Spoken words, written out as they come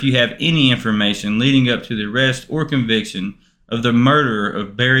If you have any information leading up to the arrest or conviction of the murderer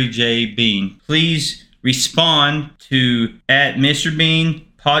of Barry J. Bean, please respond to at Mr. Bean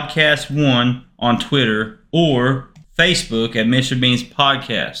Podcast 1 on Twitter or Facebook at Mr. Bean's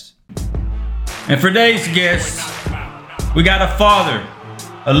Podcast. And for today's guests, we got a father,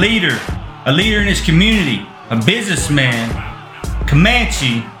 a leader in his community, a businessman,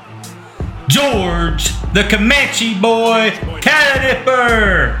 Comanche, George, the Comanche Boy,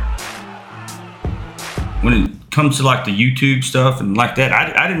 Tahdooahnippah. When it comes to like the YouTube stuff and like that,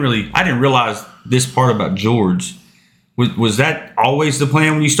 I didn't realize this part about George. Was that always the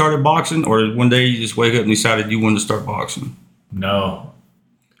plan when you started boxing, or one day you just wake up and decided you wanted to start boxing? No,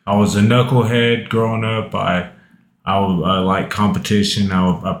 I was a knucklehead growing up. I liked competition.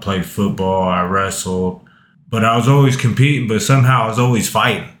 I played football. I wrestled, but I was always competing. But somehow I was always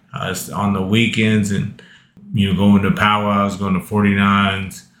fighting. I was on the weekends and going to powwows, going to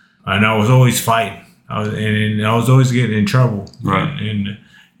 49s, and I was always fighting. I was always getting in trouble. Right.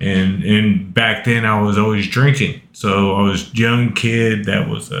 And back then I was always drinking. So I was a young kid that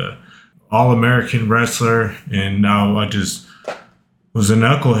was a all-American wrestler, and I just was a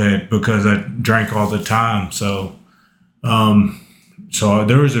knucklehead because I drank all the time. So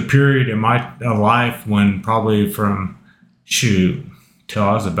there was a period in my life when probably from till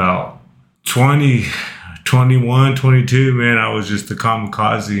I was about 20, 21, 22, man, I was just a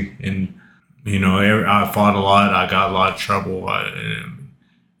kamikaze. And, I fought a lot. I got a lot of trouble.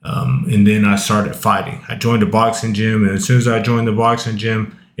 And then I started fighting. I joined a boxing gym. And as soon as I joined the boxing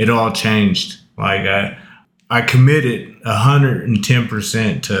gym, it all changed. Like I committed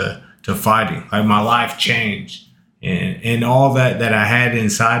 110% to fighting. Like my life changed. And all that I had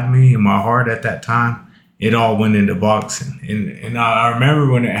inside me in my heart at that time, it all went into boxing. And I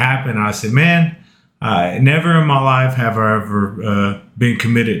remember when it happened, I said, man, never in my life have I ever been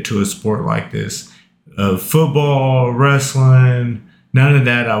committed to a sport like this. Football, wrestling, none of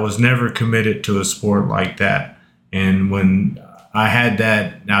that. I was never committed to a sport like that. And when I had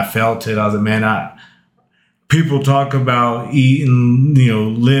that, I felt it. I was like, man, people talk about eating,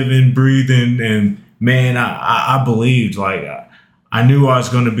 living, breathing, and man, I believed. Like I knew I was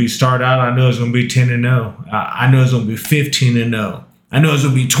going to start out. I knew I was going to be 10-0. I knew I was going to be 15-0. I knew I was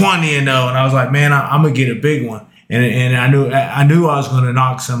going to be 20-0. And I was like, man, I'm going to get a big one. And I knew I was going to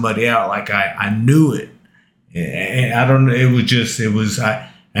knock somebody out. Like I knew it. And I don't know. It was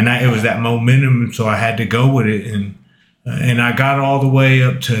that momentum. So I had to go with it. And I got all the way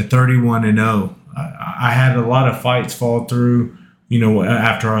up to 31-0. I had a lot of fights fall through,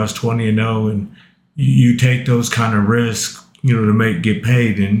 after I was 20-0, and you take those kind of risks, to get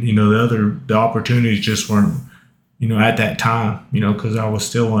paid. And, the opportunities just weren't, at that time, because I was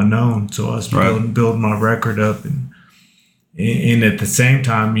still unknown. So I was building my record up. And at the same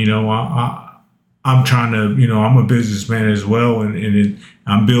time, I'm trying to, I'm a businessman as well. And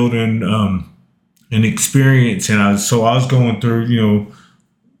I'm building an experience. And I was going through,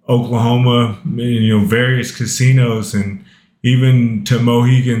 Oklahoma, various casinos, and even to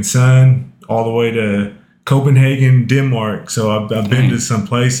Mohegan Sun, all the way to Copenhagen, Denmark. So I've been to some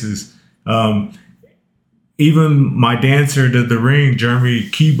places. Even my dancer to the ring, Jeremy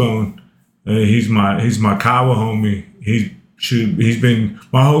Keybone, he's my Kiowa homie. He's been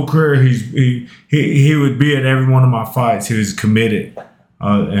my whole career. He would be at every one of my fights. He was committed.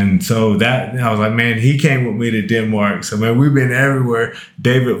 And so that I was like, man, he came with me to Denmark. So man, we've been everywhere.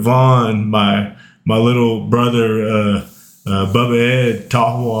 David Vaughn, my little brother, Bubba Ed,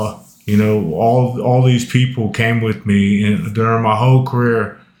 Tahdooahnippah, all these people came with me during my whole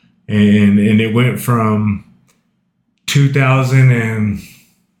career. And it went from 2000 and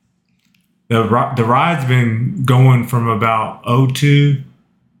the ride's been going from about 2002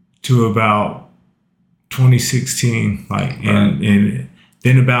 to about 2016, and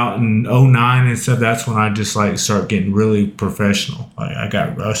then about in 2009 and stuff, that's when I just start getting really professional. I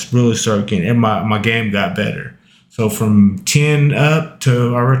really started getting, and my game got better. So from 10 up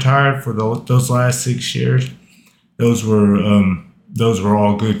to I retired for those last 6 years. Those were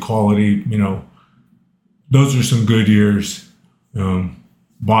all good quality. Those are some good years,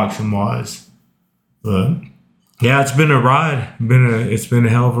 boxing wise. But yeah, it's been a ride. It's been a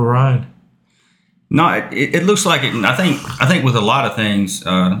hell of a ride. No, it looks like it. And I think with a lot of things,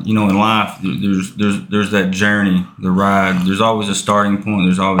 in life, there's that journey, the ride. There's always a starting point.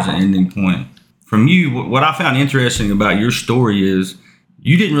 There's always an ending point. From you, what I found interesting about your story is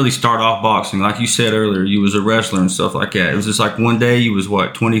you didn't really start off boxing. Like you said earlier, you was a wrestler and stuff like that. It was just like one day you was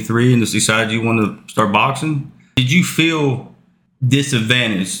 23 and just decided you wanted to start boxing. Did you feel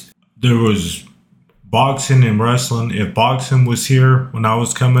disadvantaged? There was boxing and wrestling. If boxing was here when I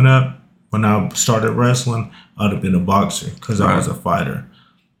was coming up, when I started wrestling, I'd have been a boxer because I was a fighter.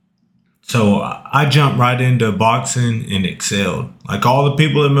 So I jumped right into boxing and excelled. Like all the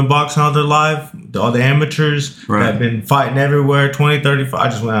people that have been boxing all their life, all the amateurs that have been fighting everywhere, 20, 35, I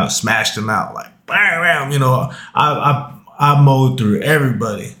just went out and smashed them out. Like, bam, you know, I mowed through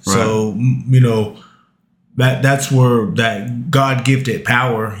everybody. Right. So, you know, that's where that God-gifted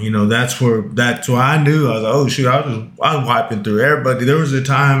power, you know, that's why I knew. I was like, oh, shoot, I was wiping through everybody. There was a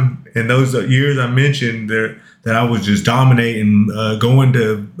time in those years I mentioned that I was just dominating, going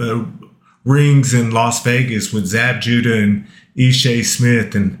to rings in Las Vegas with Zab Judah and Ishe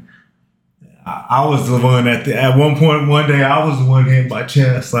Smith, and I was the one at one point one day I was the one hitting my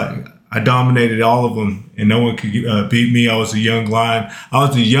chest. Like I dominated all of them, and no one could beat me. I was a young lion. I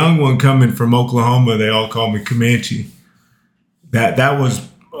was the young one coming from Oklahoma. They all called me Comanche. That was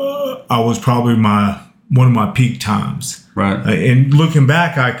I was probably one of my peak times. Right. And looking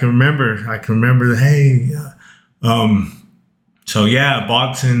back, I can remember. Hey, so yeah,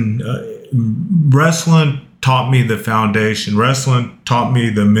 boxing. Wrestling taught me the foundation. Wrestling taught me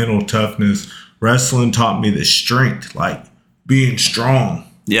the mental toughness. Wrestling taught me the strength, like being strong.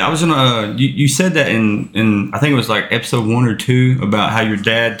 Yeah, I was gonna. You said that in I think it was like episode 1 or 2 about how your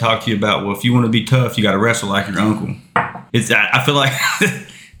dad talked to you about, well, if you want to be tough, you got to wrestle like your uncle. I feel like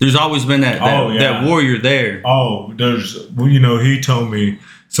there's always been that warrior there. Oh, you know, he told me.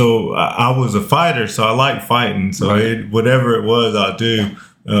 So I was a fighter, so I like fighting. So whatever it was, I'll do.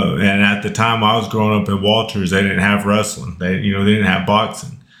 And at the time I was growing up in Walters, they didn't have wrestling. They didn't have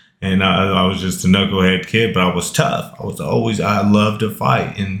boxing. And I was just a knucklehead kid, but I was tough. I loved to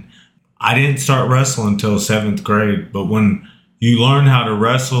fight. And I didn't start wrestling until 7th grade. But when you learn how to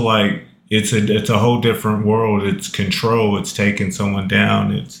wrestle, like it's a whole different world. It's control. It's taking someone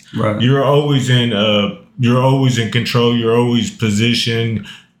down. You're always in control. You're always positioned.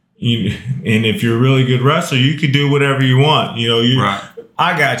 And if you're a really good wrestler, you could do whatever you want. You know,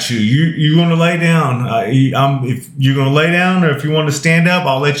 I got you. You want to lay down? If you're gonna lay down, or if you want to stand up,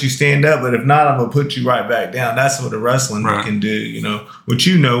 I'll let you stand up. But if not, I'm gonna put you right back down. That's what a wrestling can do. You know, what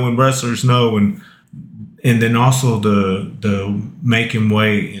when wrestlers know, and then also the making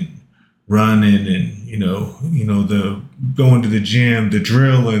weight and running, and you know the going to the gym, the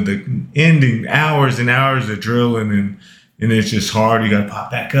drilling, the ending hours and hours of drilling, and it's just hard. You got to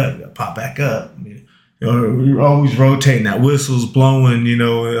pop back up. You got to pop back up. You're always rotating. That whistle's blowing. You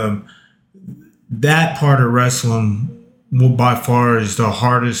know, that part of wrestling by far is the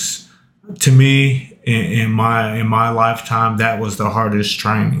hardest to me in my lifetime. That was the hardest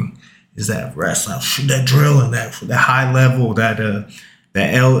training. Is that wrestling, that drilling, that high level, that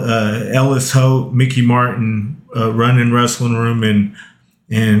Ellis Hope, Mickey Martin running wrestling room,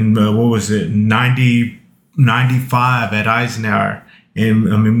 and what was it, 95 at Eisenhower.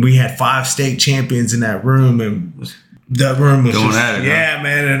 And I mean, we had 5 state champions in that room, and that room was going at it. Yeah,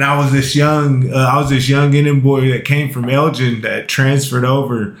 man. And I was this young Indian boy that came from Elgin that transferred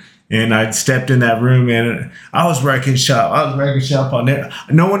over, and I stepped in that room, and I was wrecking shop. On there.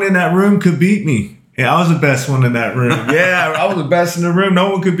 No one in that room could beat me. Yeah, I was the best one in that room. Yeah, I was the best in the room.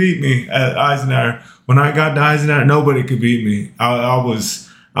 No one could beat me at Eisenhower. When I got to Eisenhower, nobody could beat me. I was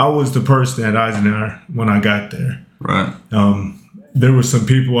the person at Eisenhower when I got there. Right. There were some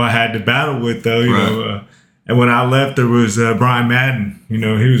people I had to battle with, though, you know. And when I left, there was Brian Madden. You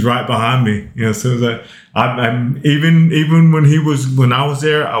know, he was right behind me. You know, so it was like, even when I was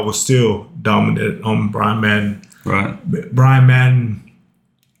there, I was still dominant on Brian Madden. Right. But Brian Madden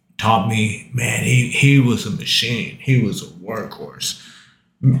taught me, man, he was a machine. He was a workhorse.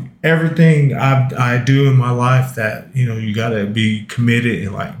 Everything I do in my life, that, you know, you got to be committed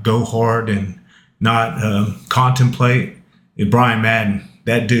and like go hard and not contemplate. Brian Madden,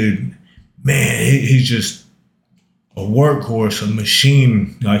 that dude, man, he's just a workhorse, a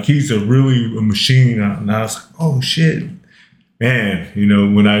machine. Like, he's really a machine. And I was like, oh shit, man. You know,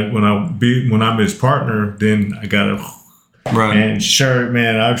 when I'm his partner, then I got and sure,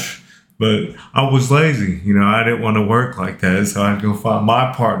 man. But I was lazy. You know, I didn't want to work like that, so I'd go find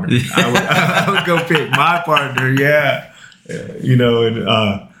my partner. I would go pick my partner. Yeah, you know, and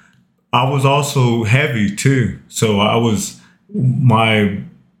I was also heavy too, so I was. My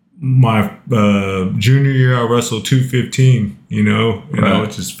junior year, I wrestled 215, you know, and I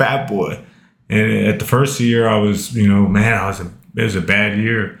was just fat boy. And at the first year, I was, you know, man, it was a bad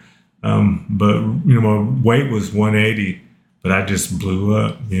year. But, you know, my weight was 180, but I just blew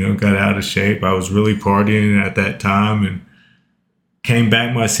up, you know, got out of shape. I was really partying at that time, and came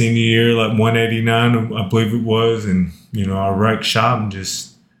back my senior year, like 189, I believe it was. And, you know, I wrecked shop and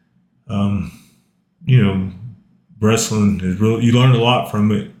just, wrestling is real. You learn a lot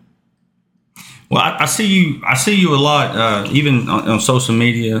from it. Well, I see you. I see you a lot, even on social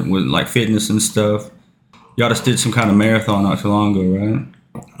media with like fitness and stuff. Y'all just did some kind of marathon not too long ago, right?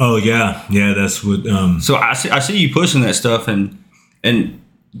 Oh yeah, that's what. So I see you pushing that stuff, and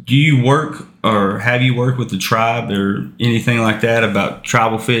do you work or have you worked with the tribe or anything like that about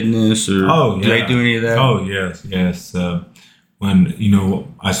tribal fitness or do they do any of that? Oh yes.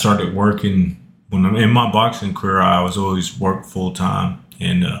 When I started working when I'm in my boxing career, I was always worked full time,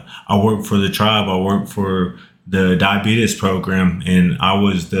 and I worked for the tribe. I worked for the diabetes program, and I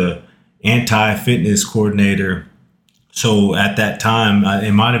was the anti-fitness coordinator. So at that time,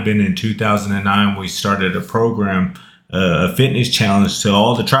 it might have been in 2009, we started a program, a fitness challenge to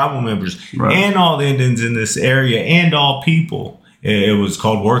all the tribal members and all the Indians in this area and all people. It was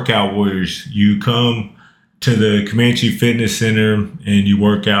called Workout Warriors. You come to the Comanche Fitness Center and you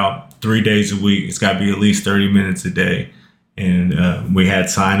work out 3 days a week. It's got to be at least 30 minutes a day. And we had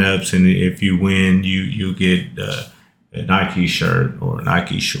signups, and if you win, you get a Nike shirt or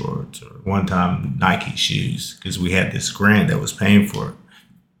Nike shorts, or one time Nike shoes, because we had this grant that was paying for it.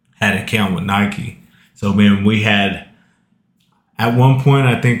 Had an account with Nike. So man, we had, at one point,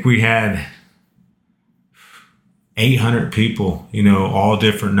 I think we had 800 people, all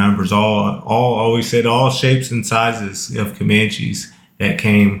different numbers, all always said all shapes and sizes of Comanches that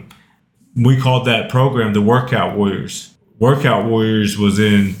came. We called that program the Workout Warriors. Workout Warriors was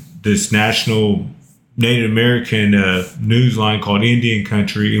in this national Native American news line called Indian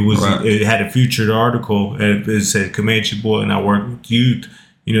Country. It had a featured article, and it said Comanche Boy, and I worked with youth,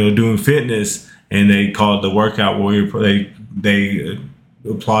 doing fitness, and they called the Workout Warrior. They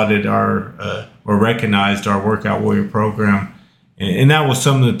applauded or recognized our Workout Warrior program, and that was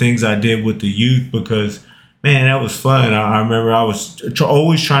some of the things I did with the youth, because man, that was fun. I remember I was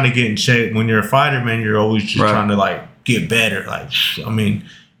always trying to get in shape. When you're a fighter, man, you're always just trying to get better.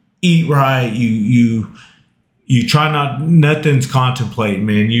 Eat right. You try not. Nothing's contemplating,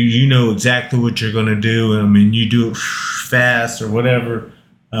 man. You know exactly what you're gonna do. I mean, you do it fast or whatever.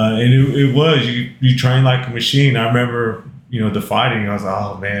 And it was you train like a machine. I remember, the fighting. I was like,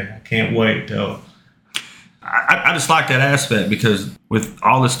 oh man, I can't wait till. I just like that aspect, because with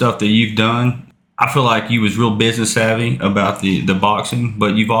all the stuff that you've done, I feel like you was real business savvy about the boxing,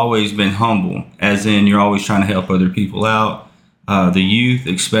 but you've always been humble, as in you're always trying to help other people out. The youth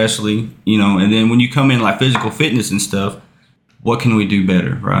especially, and then when you come in like physical fitness and stuff, what can we do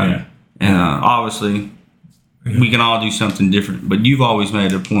better, right? Yeah. And obviously we can all do something different, but you've always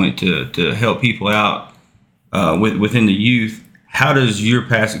made a point to help people out within the youth. How does your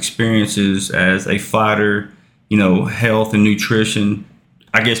past experiences as a fighter, health and nutrition,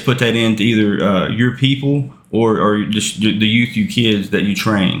 I guess put that into either your people or just the youth, you kids that you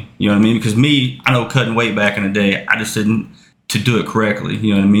train? You know what I mean? Because I know cutting weight back in the day, I just didn't, to do it correctly,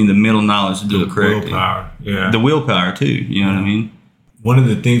 you know what I mean? The mental knowledge to do it correctly. Willpower, yeah. The willpower too, you know what I mean? One of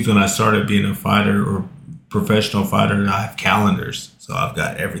the things when I started being a fighter or professional fighter, I have calendars. So I've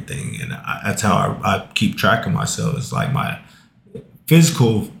got everything, and that's how I keep track of myself. It's like my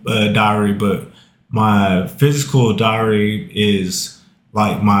physical diary, but my physical diary is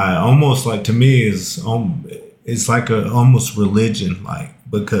like to me is it's like a almost religion,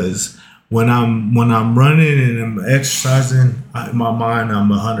 because when I'm running and I'm exercising, in my mind, I'm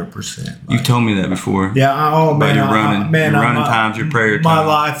 100%. You've told me that before. Yeah. Oh man, your running times, your prayer time. My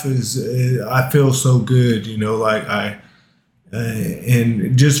life is. I feel so good,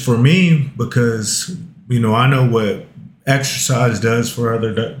 and just for me, because I know what exercise does for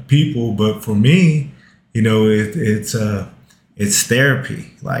other people, but for me, it's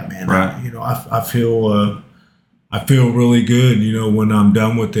therapy. Man, right. I feel really good, when I'm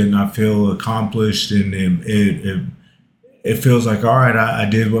done with it, and I feel accomplished, and it feels like, all right, I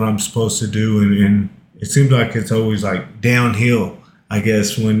did what I'm supposed to do, and it seems like it's always like downhill, I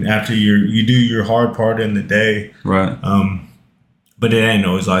guess, when after you do your hard part in the day, right? But it ain't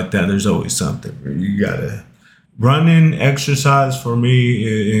always like that. There's always something where you gotta running, exercise for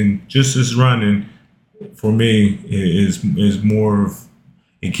me, and just as running for me is more of,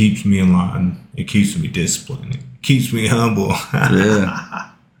 it keeps me in line, it keeps me disciplined. Keeps me humble.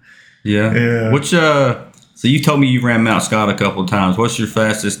 Yeah. Which so you told me you ran Mount Scott a couple of times. What's your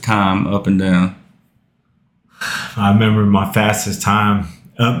fastest time up and down? I remember my fastest time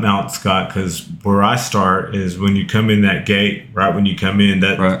up Mount Scott, because where I start is when you come in that gate, right when you come in,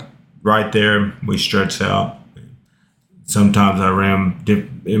 that right there, we stretch out. Sometimes I ran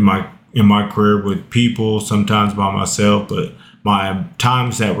in my career with people, sometimes by myself, but my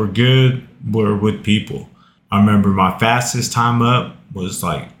times that were good were with people. I remember my fastest time up was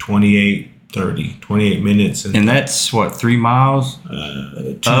like 28 28 minutes. And that's what, 3 miles?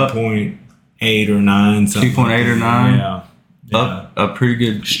 2.8 or 9. 2.8 or 9? Yeah. Up a pretty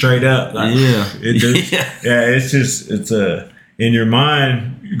good. Straight up. Like, yeah. It's in your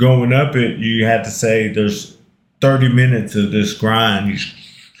mind going up it, you had to say there's 30 minutes of this grind.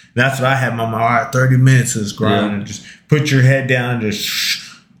 That's what I had in my mind. All right, 30 minutes of this grind. And just put your head down and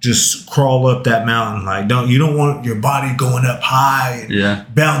just crawl up that mountain. Like you don't want your body going up high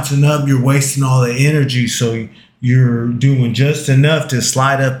and bouncing up. You're wasting all the energy. So you're doing just enough to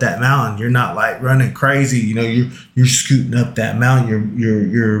slide up that mountain. You're not like running crazy. You know, you're scooting up that mountain.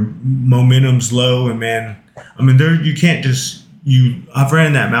 Your momentum's low, and man, I mean, you can't just I've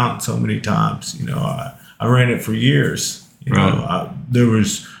ran that mountain so many times. You know, I ran it for years. You know, there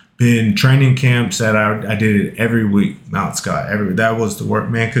was been training camps that I did it every week. Mount Scott, that was the work,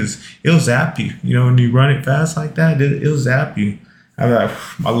 man, because it'll zap you. You know, when you run it fast like that, it'll zap you.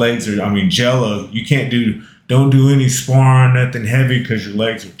 My legs are, jello. You don't do any sparring, nothing heavy, because your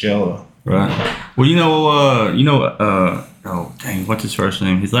legs are jello. Right. Well, oh dang, what's his first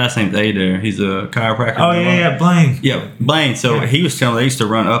name? His last name's Adair. He's a chiropractor. Oh yeah, Blaine. Yeah, Blaine. So he was telling me they used to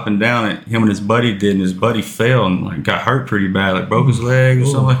run up and down it. Him and his buddy did, and his buddy fell and like got hurt pretty bad, like broke his leg or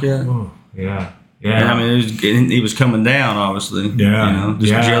something like that. Yeah. And he was coming down, obviously. Yeah.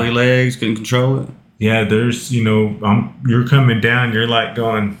 Just jelly legs, couldn't control it. Yeah, there's, you're coming down, you're like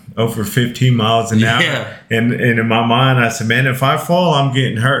going over 15 miles an hour. And in my mind, I said, man, if I fall, I'm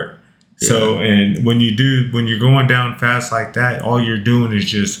getting hurt. Yeah. So, and when you're going down fast like that, all you're doing is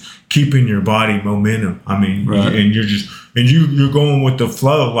just keeping your body momentum. And you're going with the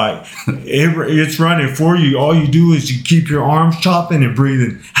flow. Like it's running for you. All you do is you keep your arms chopping and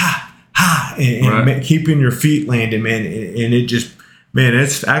breathing, and keeping your feet landing, man. And it just, man,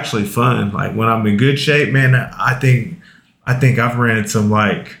 it's actually fun. Like when I'm in good shape, man, I think I've ran some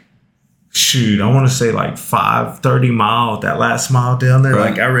I want to say like 5:30 mile, that last mile down there.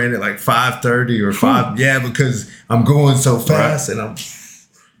 Like I ran it like 5:30 or 5. Yeah, because I'm going so fast and I'm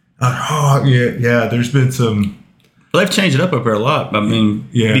there's been some. Well, they've changed it up there a lot.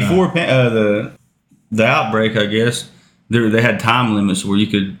 Before the outbreak, I guess. They had time limits where you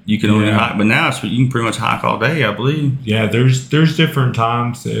could only hike, but now you can pretty much hike all day, I believe. Yeah, there's different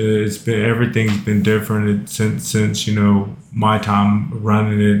times. Everything's been different since my time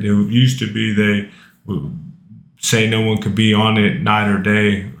running it. It used to be they would say no one could be on it night or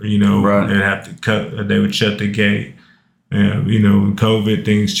day. They'd have to they would shut the gate. In COVID,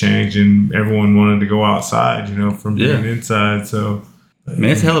 things changed and everyone wanted to go outside. From being inside, so.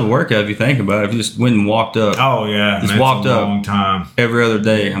 Man, it's a hell of a workout if you think about it. If you just went and walked up. Oh, yeah. Just walked up long time. Every other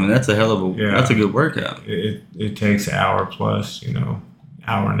day. That's a hell of that's a good workout. It takes an hour plus,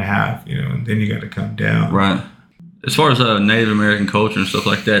 hour and a half, and then you got to come down. Right. As far as Native American culture and stuff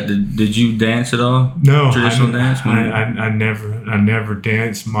like that, did you dance at all? No. Traditional dance? I never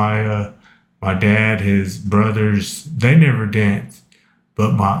danced. My dad, his brothers, they never danced.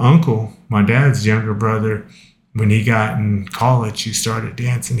 But my uncle, my dad's younger brother, when he got in college, he started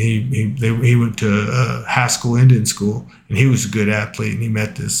dancing. He went to Haskell Indian School, and he was a good athlete. And he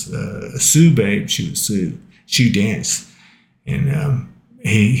met this Sioux babe. She was Sioux. She danced, and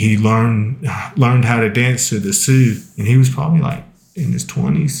he learned how to dance to the Sioux. And he was probably like in his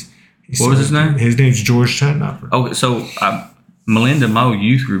 20s. What was his name? His name's George Tahdooahnippah. Okay, so Melinda, my old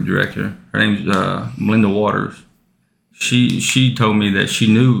youth group director, her name's Melinda Waters. She told me that she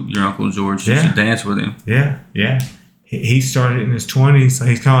knew your Uncle George. She danced with him. Yeah. He started in his 20s. So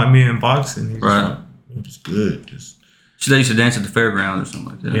he's kind of like me in boxing. It was good. They used to dance at the fairgrounds or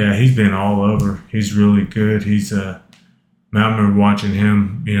something like that. Yeah, he's been all over. He's really good. I remember watching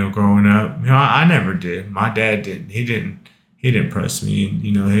him, growing up. I never did. My dad didn't. He didn't press me. And,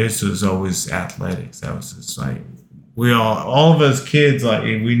 his was always athletics. That was just like, all of us kids, like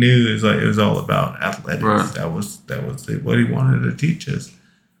we knew it was all about athletics. Right. That was what he wanted to teach us,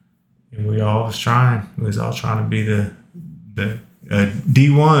 and we all was trying. We was all trying to be the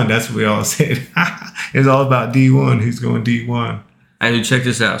D1. That's what we all said. It's all about D1. Who's going D1? Hey, check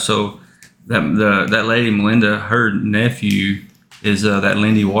this out. So that lady Melinda, her nephew is that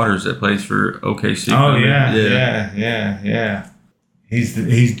Lindy Waters that plays for OKC. Oh yeah. He's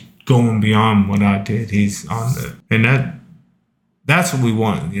going beyond what I did. He's on that's what we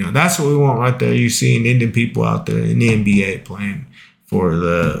want. That's what we want right there. You seeing Indian people out there in the NBA playing for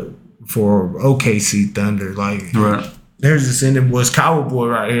OKC Thunder. Like there's this Indian boy, Cowboy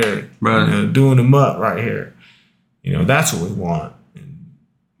right here, doing them up right here. That's what we want. And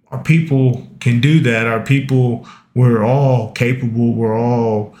our people can do that. Our people, we're all capable. We're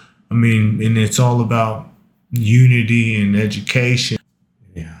all, and it's all about unity and education.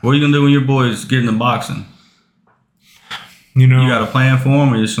 Yeah. What are you gonna do when your boys get into boxing? You know, You got a plan for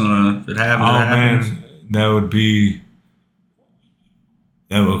them, or you just gonna, if it happens, it happens? Man, that would be.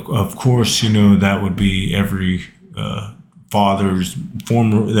 That would, of course, you know, that would be every father's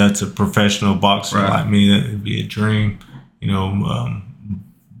former. That's a professional boxer like me. That would be a dream, you know.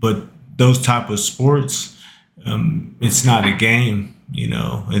 But those type of sports, it's not a game. You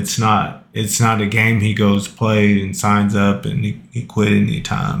know, it's not a game he goes play and signs up and he quit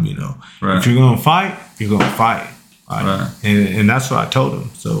anytime. You know, if you're gonna fight, you're gonna fight. And that's what I told him.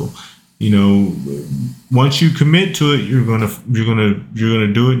 So, you know, once you commit to it, you're gonna do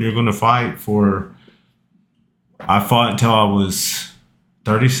it, and you're gonna fight for. I fought until I was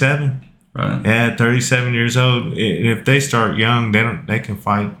 37. Right. Yeah, 37 years old. And if they start young, they can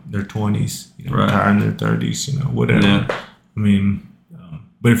fight their 20s. You know, retire in their 30s. You know, whatever. Yeah. I mean,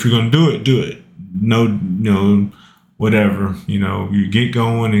 but if you're gonna do it. No, you know, whatever. You know, you get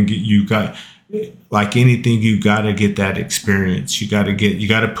going and you got. Like anything, you got to get that experience. You got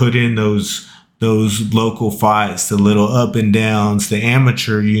to put in those local fights, the little up and downs, the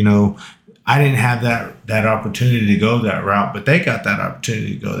amateur. You know, I didn't have that opportunity to go that route, but they got that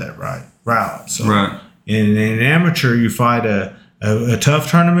opportunity to go that route. So, in an amateur, you fight a tough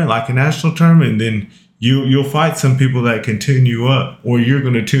tournament like a national tournament, and then you'll fight some people that can tune you up, or you're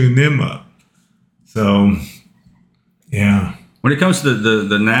going to tune them up. So, yeah. When it comes to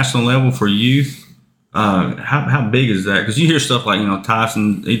the national level for youth, how big is that? Because you hear stuff like, you know,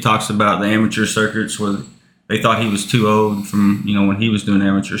 Tyson, he talks about the amateur circuits where they thought he was too old from, you know, when he was doing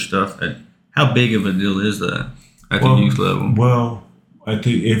amateur stuff. How big of a deal is that at the youth level? Well, I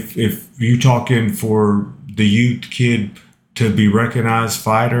think if you talking for the youth kid to be recognized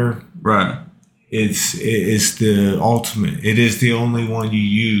fighter, right? It's the ultimate. It is the only one you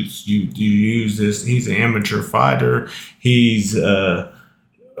use. You use this. He's an amateur fighter. He's won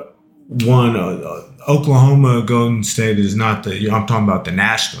Oklahoma Golden State is not the. I'm talking about the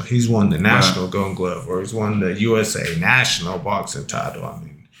national. He's won the national Golden Glove, or he's won the USA national boxing title. I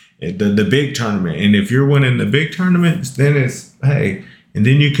mean, the big tournament. And if you're winning the big tournaments, then it's hey. And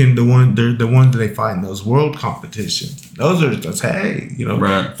then you can the ones that they fight in those world competitions. Those are just fighting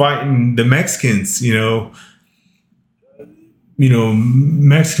the Mexicans. You know,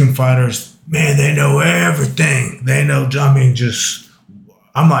 Mexican fighters, man, they know everything. They know. I mean,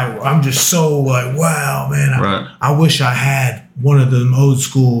 I'm just so like, wow, man. I wish I had one of them old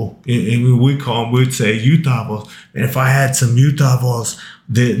school. And we'd say Utah balls. And if I had some Utah balls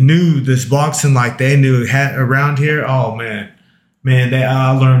that knew this boxing like they knew around here, oh man. Man,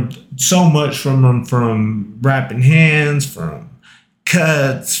 I learned so much from them, from wrapping hands, from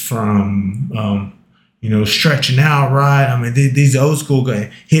cuts, from stretching out right. I mean, these old school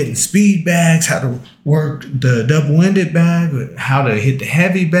guys hitting speed bags, how to work the double-ended bag, how to hit the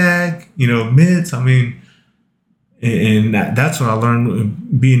heavy bag, mitts. I mean, and that's what I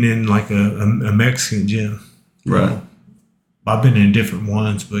learned being in like a Mexican gym. Right. I've been in different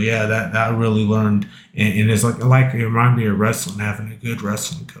ones, but yeah, that I really learned, and it's like it reminded me of wrestling, having a good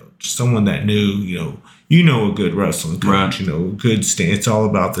wrestling coach, someone that knew, a good wrestling coach, good stance. It's all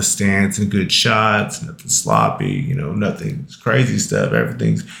about the stance and good shots, nothing sloppy, nothing crazy stuff.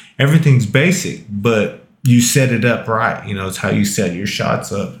 Everything's basic, but you set it up right. It's how you set your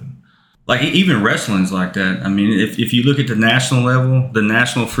shots up. Like even wrestling's like that. I mean, if you look at the national level, the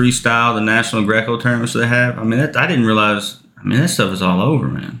national freestyle, the national Greco tournaments they have, I mean, I didn't realize. I mean, that stuff is all over,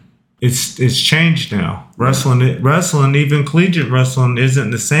 man. It's changed now. Wrestling, even collegiate wrestling, isn't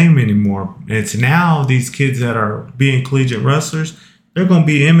the same anymore. It's now these kids that are being collegiate wrestlers, they're going to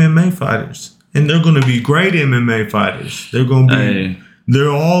be MMA fighters, and they're going to be great MMA fighters. They're going to be.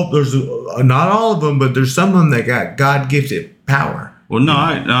 There's not all of them, but there's some of them that got God-gifted power. Well, no,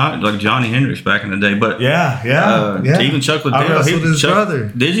 I like Johnny Hendricks back in the day, but yeah. Even Chuck Liddell, I wrestled his brother.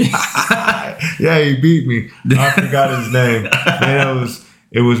 Did you? Yeah, he beat me. I forgot his name. Man,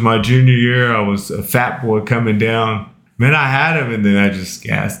 it was my junior year. I was a fat boy coming down. Man, I had him, and then I just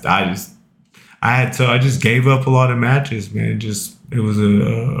gassed. I just gave up a lot of matches. Man, it was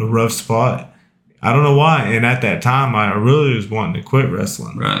a rough spot. I don't know why. And at that time, I really was wanting to quit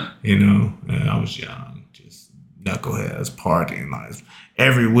wrestling. Right. And I was young. Knucklehead. I was partying. Like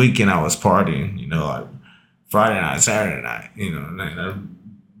every weekend I was partying, like Friday night, Saturday night, and then I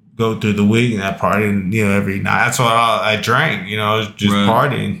go through the week and I partied, every night. That's why I drank, I was just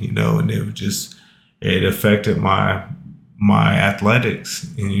partying, and it affected my athletics,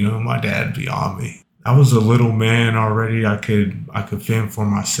 and my dad would be on me. I was a little man already. I could fend for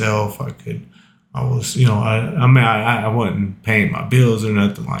myself. I wasn't paying my bills or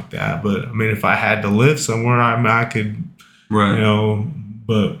nothing like that. But I mean, if I had to live somewhere, I could, but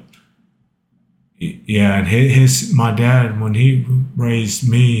but yeah, and my dad, when he raised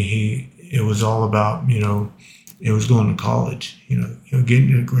me, it was all about, it was going to college,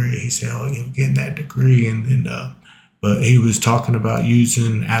 getting a degree. He said, oh, getting that degree. And then, but he was talking about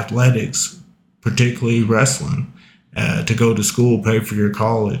using athletics, particularly wrestling, to go to school, pay for your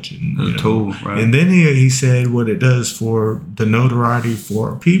college. And, a tool, right? And then he said what it does for the notoriety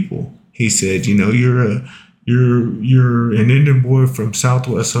for people. He said, you're an Indian boy from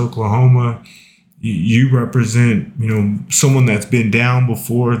Southwest Oklahoma. You represent, someone that's been down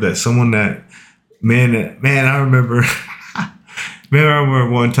before, man, I remember,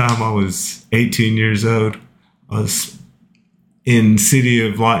 one time I was 18 years old. I was in City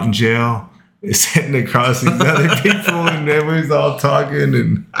of Lawton jail, sitting across these other people, and they was all talking,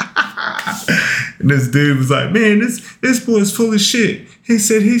 and this dude was like, man, this boy's full of shit. He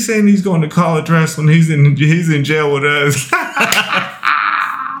said he's saying he's going to college wrestling. He's in jail with us.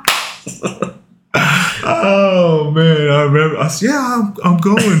 Oh man, I remember. I said, yeah, I'm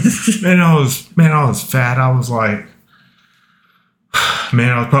going. I was fat. I was like,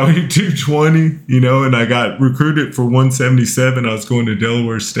 I was probably 220, and I got recruited for 177. I was going to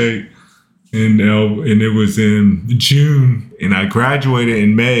Delaware State, and it was in June, and I graduated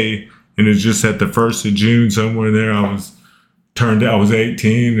in May, and it was just at the 1st of June, somewhere there. I was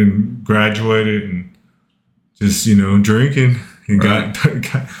 18 and graduated, and just drinking, and got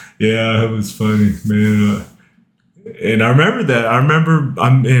yeah, it was funny, man. And I remember that.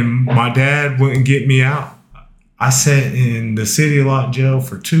 And my dad wouldn't get me out. I sat in the City of Lawton jail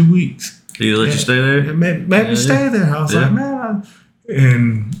for 2 weeks. Did he let you stay there? It made me stay there. I was like, man.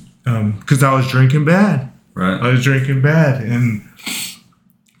 And because I was drinking bad. Right. I was drinking bad. And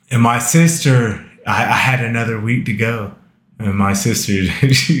my sister, I had another week to go. And my sister,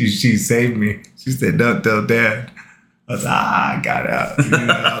 she saved me. She said, don't tell Dad. I was like, I got out.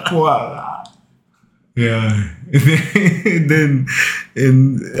 Yeah. And then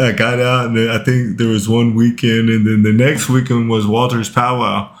I got out, and I think there was one weekend, and then the next weekend was Walter's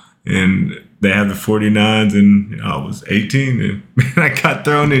powwow, and they had the 49s, and I was 18, and man, I got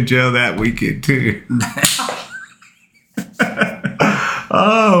thrown in jail that weekend too.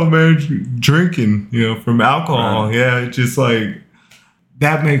 Oh man, drinking, from alcohol. Right. Yeah, it's just like,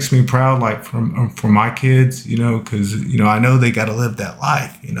 that makes me proud, like for my kids, because I know they got to live that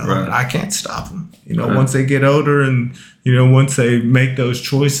life, right. I can't stop them, right. Once they get older, and once they make those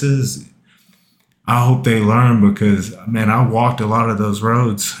choices, I hope they learn, because man, I walked a lot of those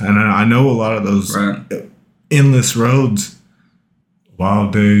roads, and I know a lot of those right. endless roads,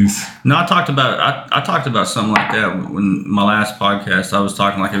 wild days. No, I talked about something like that when my last podcast. I was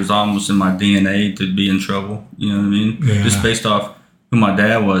talking like it was almost in my DNA to be in trouble. You know what I mean? Yeah. Just based off who my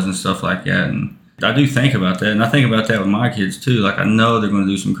dad was and stuff like that. And I do think about that, and I think about that with my kids too. Like, I know they're going to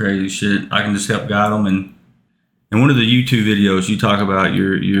do some crazy shit. I can just help guide them. And in one of the YouTube videos, you talk about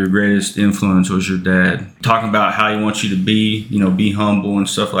your greatest influence was your dad. Talking about how he wants you to be, be humble and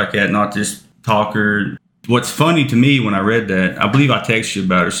stuff like that, not this talker. What's funny to me when I read that, I believe I texted you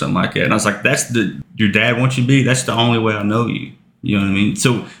about it or something like that, and I was like, your dad wants you to be? That's the only way I know you. You know what I mean?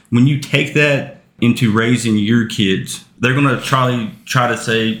 So when you take that into raising your kids, they're going to try to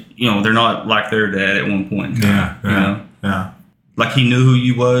say, they're not like their dad at one point in time. Yeah. Like, he knew who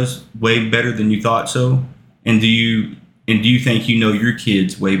you was way better than you thought so. And do you think your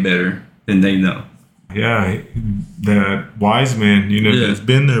kids way better than they know? Yeah, that wise man, that's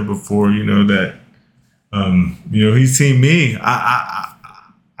been there before, that, he's seen me.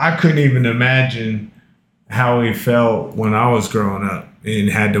 I couldn't even imagine how he felt when I was growing up and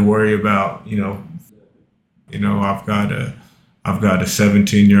had to worry about, I've got a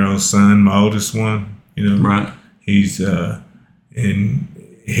 17-year-old son, my oldest one, Right. He's, and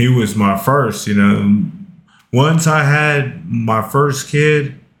he was my first, Once I had my first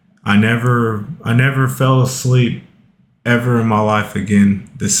kid, I never fell asleep ever in my life again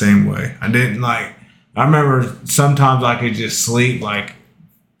the same way. I remember sometimes I could just sleep like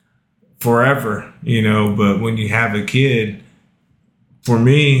forever, but when you have a kid, for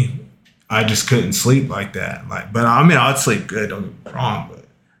me, I just couldn't sleep like that. But I'd sleep good, don't get me wrong, but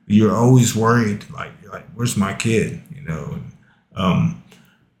you're always worried, like where's my kid,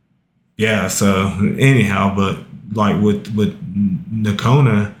 yeah, so anyhow, but like with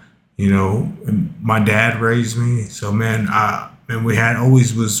Nakona, my dad raised me, so man, we had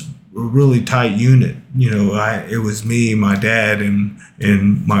always was a really tight unit. It was me, my dad,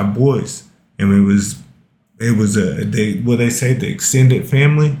 and my boys, and it was they say the extended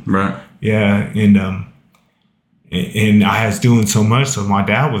family, right? Yeah, and I was doing so much. So my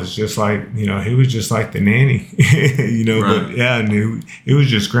dad was just like, you know, he was just like the nanny, you know, Right. but yeah, and it was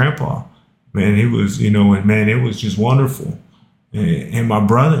just grandpa, man. He was, you know, and man, it was just wonderful. And my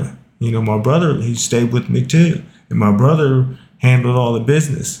brother, you know, he stayed with me too. And my brother handled all the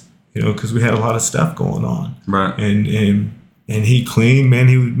business, you know, because we had a lot of stuff going on. Right. And he cleaned, man.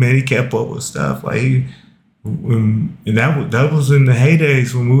 He kept up with stuff. Like and that was in the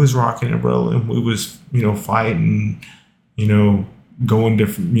heydays when we was rocking and rolling. We was, you know, fighting, you know, going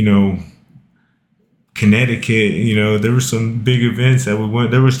different, you know, Connecticut, you know, there were some big events that we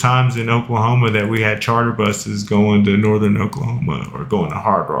went. There was times in Oklahoma that we had charter buses going to northern Oklahoma, or going to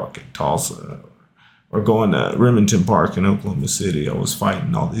Hard Rock in Tulsa, or going to Remington Park in Oklahoma City. I was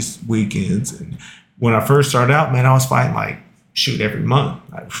fighting all these weekends. And when I first started out, man, I was fighting like every month.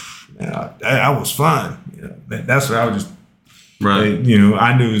 Man, I was fun. You know, that's what I was just. Right. You know,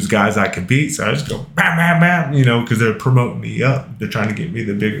 I knew those guys I could beat, so I just go bam, bam, bam. You know, because they're promoting me up. They're trying to get me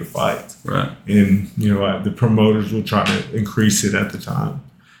the bigger fights. Right. And you know, the promoters will try to increase it at the time.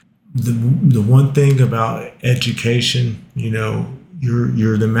 The one thing about education, you know,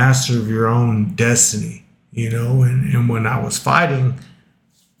 you're the master of your own destiny. You know, and when I was fighting,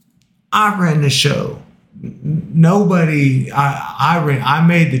 I ran the show. Nobody, I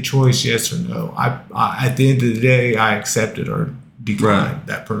made the choice, yes or no. I at the end of the day, I accepted or declined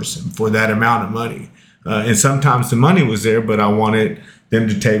that person for that amount of money. And sometimes the money was there, but I wanted them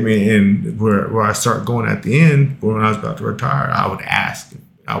to take me in where I start going at the end. When I was about to retire, I would ask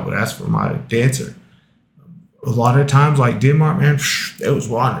for my dancer. A lot of times, like Denmark, man, it was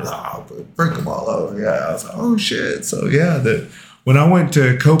wanting to break them all over. Yeah, I was like, oh shit. So yeah, when I went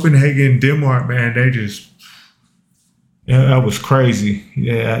to Copenhagen, Denmark, man, that was crazy.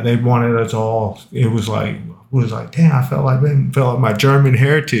 Yeah, they wanted us all. It was like, damn, I felt like my German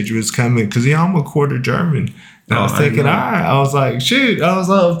heritage was coming, because I'm a quarter German. And I was thinking, all right. I was like, shoot, I was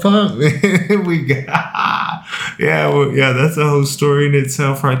all pumped. We got, that's a whole story in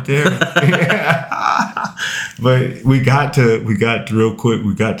itself right there. Yeah. But we got real quick.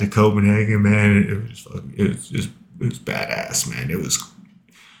 We got to Copenhagen, man. It was badass, man. It was.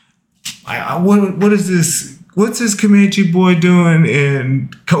 What is this? What's this Comanche boy doing in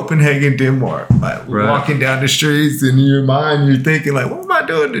Copenhagen, Denmark? Like walking down the streets, and in your mind, you're thinking like, what am I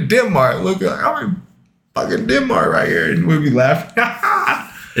doing to Denmark? Look, I'm in fucking Denmark right here, and we'd be laughing.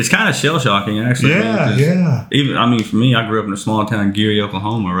 It's kind of shell shocking, actually. Yeah. Even for me, I grew up in a small town, Geary,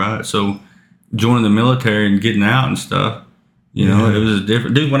 Oklahoma, right? So joining the military and getting out and stuff, you know, it was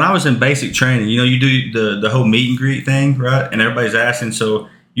different. Dude, when I was in basic training, you know, you do the whole meet and greet thing, right? And everybody's asking, so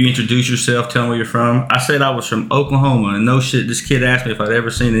you introduce yourself, tell them where you're from. I said I was from Oklahoma, and no shit, this kid asked me if I'd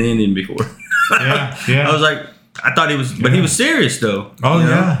ever seen an Indian before. Yeah. I was like, I thought he was, but he was serious though. Oh, you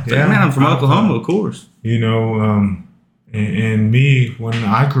know? yeah. Like, man, I'm from Oklahoma, of course. You know, and me, when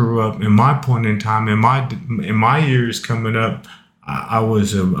I grew up, in my point in time, in my years coming up, I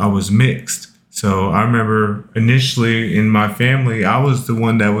was mixed. So I remember initially in my family, I was the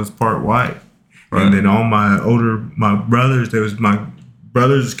one that was part white. Right. And then all my brothers, there was my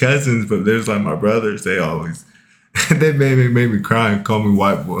brothers' cousins, but there's like my brothers, they always, they made me cry and call me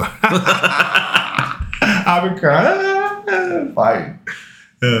white boy. I've been crying, fighting.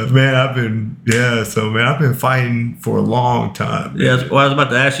 I've been fighting for a long time. Man. Yeah, well, I was about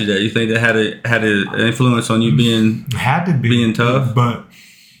to ask you that. You think that had an influence on you being being tough? But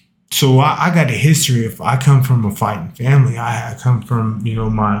so I got a history. If I come from a fighting family, I come from, you know,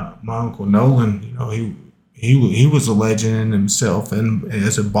 my uncle Nolan. You know, he was a legend in himself and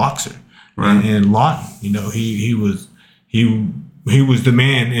as a boxer. Right. And Lawton, you know, he was the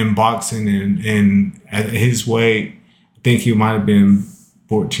man in boxing, and at his weight, I think he might have been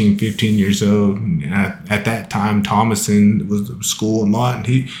 14, 15 years old. And at that time, Thomason was the school in Lawton.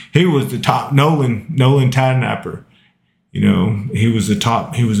 He was the top. Nolan Tahdooahnippah, you know, he was a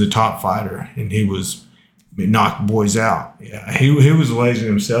top fighter, and he knocked boys out. Yeah, he was a legend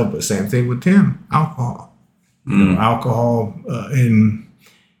himself. But same thing with him, alcohol. You know, alcohol, and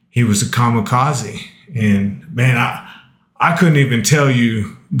he was a kamikaze. And man, I couldn't even tell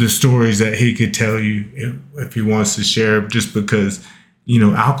you the stories that he could tell you if he wants to share, just because, you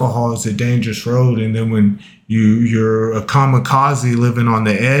know, alcohol is a dangerous road. And then when you're a kamikaze living on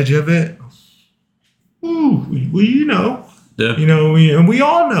the edge of it, well, you know, you know, and we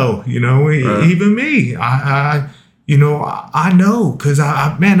all know, you know, even me, you know, I know, because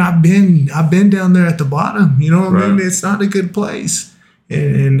I've been down there at the bottom. You know what I mean? It's not a good place,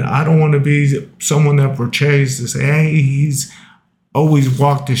 and I don't want to be someone that portrays to say, hey, he's always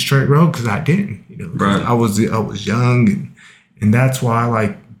walked the straight road, because I didn't. You know, I was young, and that's why,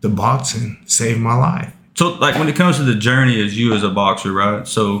 like, the boxing saved my life. So, like, when it comes to the journey as you as a boxer, right?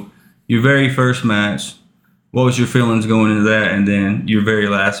 So, your very first match, what was your feelings going into that? And then your very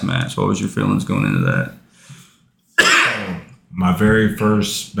last match, what was your feelings going into that? My very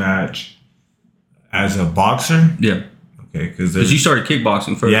first match as a boxer? Yeah. Okay, because you started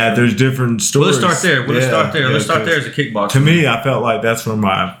kickboxing first. Yeah, there's different stories. Well, let's start there. Let's start there as a kickboxer. To me, I felt like that's where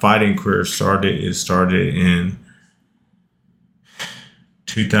my fighting career started. It started in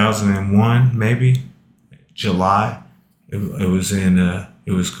 2001, maybe July. It was in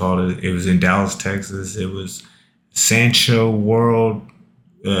Dallas, Texas. It was Sancho World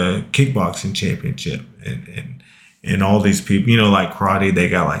Kickboxing Championship, and all these people, you know, like karate, they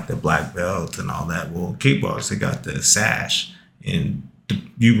got like the black belt and all that. Well, kickbox, they got the sash, and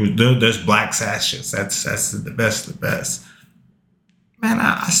those black sashes. That's the best of the best. Man,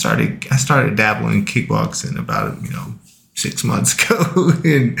 I started dabbling in kickboxing about 6 months ago,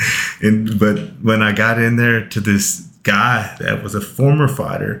 but when I got in there to this guy that was a former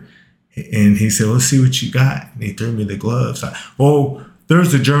fighter, and he said, "Let's see what you got," and he threw me the gloves.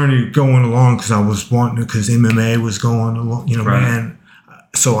 There's a journey going along because MMA was going along, right. Man.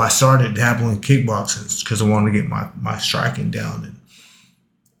 So I started dabbling in kickboxing because I wanted to get my striking down.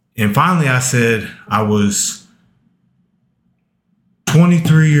 And finally I said, I was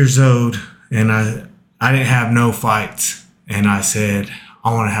 23 years old and I didn't have no fights. And I said,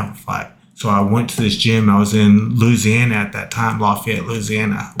 I want to have a fight. So I went to this gym. I was in Louisiana at that time, Lafayette,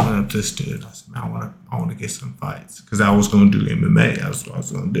 Louisiana. I went up to this dude. I said, man, I want to get some fights because I was going to do MMA. That's what I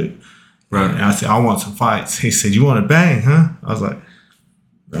was going to do. Right. And I said, I want some fights. He said, you want to bang, huh? I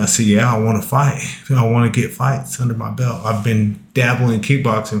said, yeah, I want to fight. I want to get fights under my belt. I've been dabbling in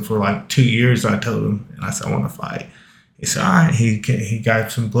kickboxing for like 2 years, I told him. And I said, I want to fight. He said, all right. He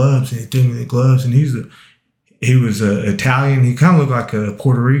got some gloves and he threw me the gloves. And he was Italian. He kind of looked like a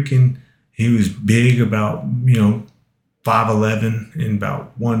Puerto Rican. He was big, about 5'11" and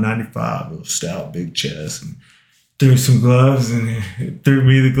about 195. Little stout, big chest. And threw some gloves and he threw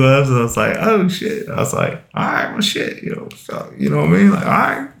me the gloves. And I was like, oh shit. I was like, all right, well shit. So, you know what I mean? Like, all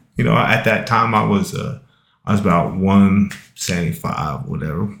right. At that time I was about 175,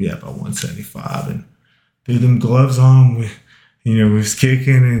 whatever. Yeah, about 175. And threw them gloves on. We was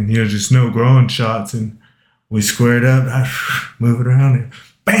kicking and just no growing shots, and we squared up. I move it around and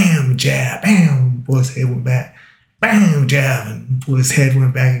bam, jab, bam, boy's head went back. Bam, jab, and boy's head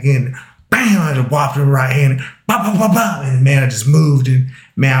went back again. Bam, I just whopped him right hand. Bop, bop, bop, bop. And man, I just moved and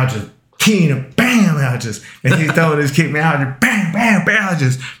man, I was just keying him. Bam, and he throwing his kick, man, I just bam, bam, bam. I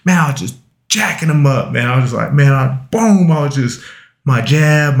was just jacking him up, man. I was just like, man, I was just my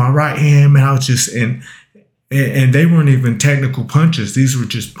jab, my right hand, man. I was just and they weren't even technical punches. These were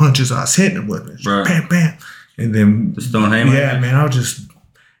just punches I was hitting him with. Right. Bam, bam. And then just throwing haymakers. Yeah, man, I was just.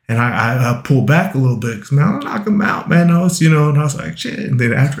 And I pulled back a little bit because, man, I'll knock him out, man. And I was like, shit. And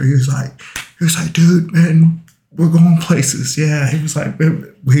then after he was like, dude, man, we're going places. Yeah. He was like,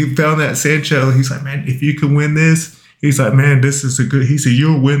 he found that Sancho. He's like, man, if you can win this, he's like, man, this is he said,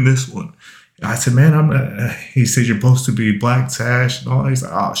 you'll win this one. I said, man, he said, you're supposed to be black sash and all. He's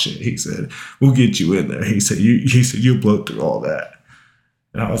like, oh shit. He said, we'll get you in there. He said, you'll blow through all that.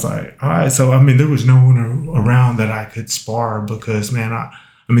 And I was like, all right. So, I mean, there was no one around that I could spar because, man,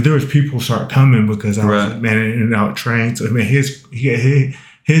 there was people start coming because I was man in and out trained. So I mean, his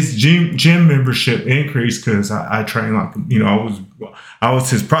gym membership increased because I trained like I was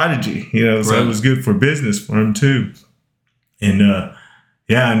his prodigy. So it was good for business for him too. And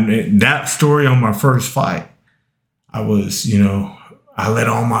and that story on my first fight, I was I let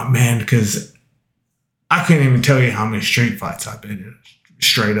all my man because I can't even tell you how many street fights I've been in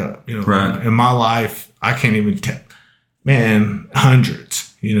straight up. In my life I can't even tell. Man, hundreds.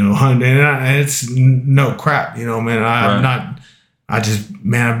 And it's no crap, man. I'm not, I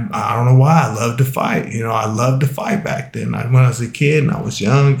don't know why I love to fight. I loved to fight back then. When I was a kid and I was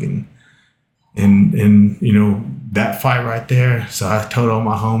young and that fight right there. So I told all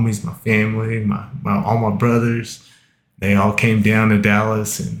my homies, my family, all my brothers, they all came down to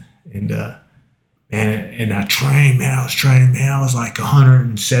Dallas and I trained, man. I was training, man. I was like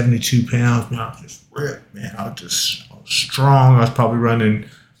 172 pounds, man. I was just ripped, man. I was strong. I was probably running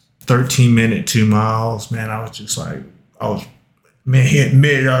 13-minute 2 miles, man. I was just like, hitting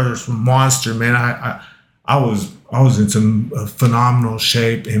mid. I was a monster, man. I was in some phenomenal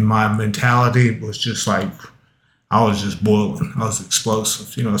shape, and my mentality was just like, I was just boiling. I was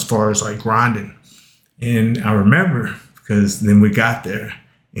explosive, as far as like grinding. And I remember because then we got there,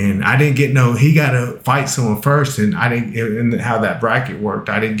 and I didn't get he got to fight someone first, and I didn't. And how that bracket worked,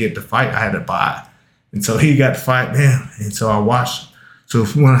 I didn't get to fight. I had to buy. And so he got to fight him. And so I watched. So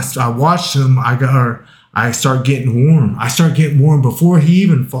when I watched him, I I start getting warm. I start getting warm before he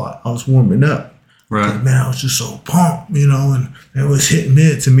even fought. I was warming up. Right. Man, I was just so pumped, and it was hitting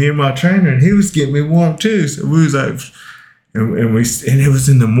mitts, and me and my trainer, and he was getting me warm too. So we was like, and it was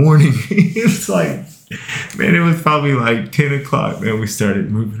in the morning. It was like, man, it was probably like 10 o'clock. Man, we started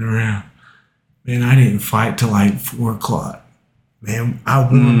moving around. Man, I didn't fight till like 4 o'clock. Man,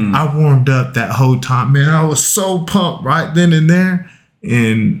 I warmed up that whole time. Man, I was so pumped right then and there.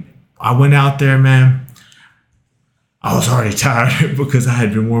 And I went out there, man. I was already tired because I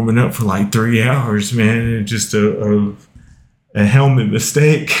had been warming up for like 3 hours, man. And just a helmet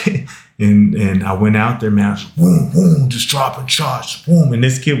mistake. and I went out there, man. I was boom, boom, just dropping shots, boom. And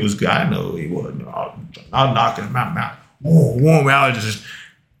this kid was good. I know he wasn't. I was knocking him out. Boom, boom. I was just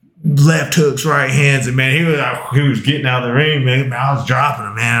left hooks, right hands, and man, he was getting out of the ring, man. I was dropping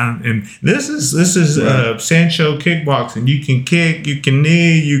him, man. And this is Sancho kickboxing. You can kick, you can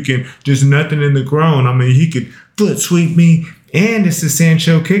knee, you can just nothing in the groin. I mean, he could foot sweep me, and this is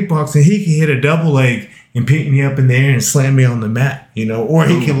Sancho kickboxing. He can hit a double leg and pick me up in the air and slam me on the mat, or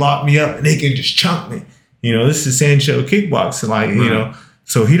he can lock me up and he can just chunk me. This is Sancho kickboxing, like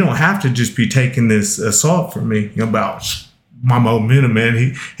so he don't have to just be taking this assault from me about my momentum,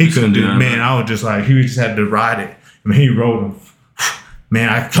 man. He couldn't do it, man. I was just like, he just had to ride it. I mean, he rode him. Man,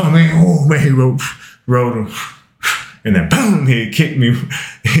 I come in, oh man, he rode him. And then boom, he kicked me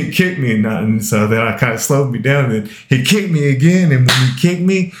and nothing. So then I kind of slowed me down. And he kicked me again, and when he kicked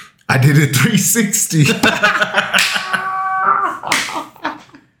me, I did a 360.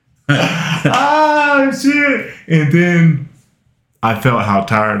 Oh shit. And then I felt how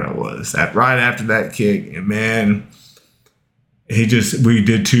tired I was right after that kick. And man, we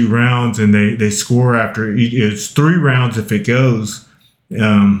did 2 rounds, and they score after each. It's 3 rounds if it goes.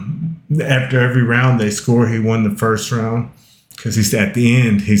 After every round they score. He won the first round because he's at the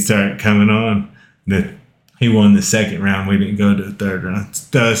end. He started coming on. That he won the second round. We didn't go to the third round.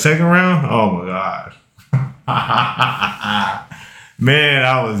 The second round, oh my god, man,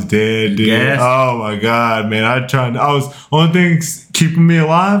 I was dead, dude. Yes. Oh my god, man, only thing keeping me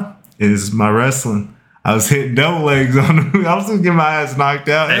alive is my wrestling. I was hitting double legs on him. I was just getting my ass knocked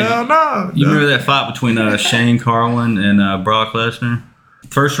out. Hey, hell no. You remember that fight between Shane Carlin and Brock Lesnar?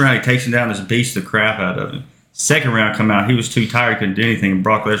 First round, he takes him down, just beats the crap out of him. Second round come out, he was too tired, couldn't do anything, and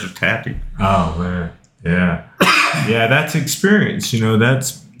Brock Lesnar tapped him. Oh, man. Yeah. Yeah, that's experience.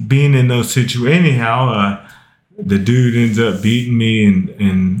 That's being in those situations. Anyhow, the dude ends up beating me,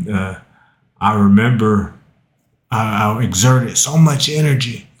 and I remember I exerted so much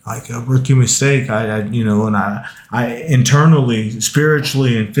energy. Like a rookie mistake, I internally,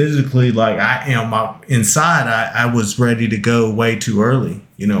 spiritually, and physically, like inside, I was ready to go way too early.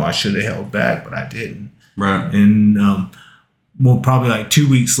 I should have held back, but I didn't. Right. And probably like 2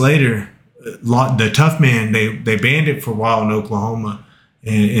 weeks later, the Tough Man, they banned it for a while in Oklahoma,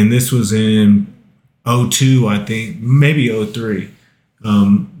 and this was in 2002, I think, maybe 2003.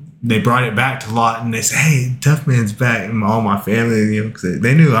 They brought it back to Lawton. They said, "Hey, Tough Man's back," and all my family, because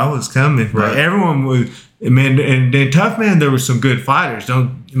they knew I was coming. Right. Like, everyone was, man. And then Tough Man, there were some good fighters.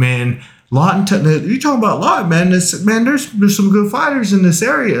 Lawton. You talking about Lawton, man? There's some good fighters in this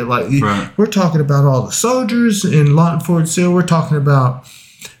area. Like, right. We're talking about all the soldiers in Lawton, Fort Sill. We're talking about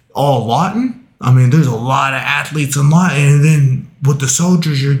all Lawton. I mean, there's a lot of athletes in Lawton, and then with the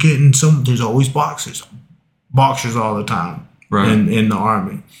soldiers, you're getting there's always boxers all the time, right? In the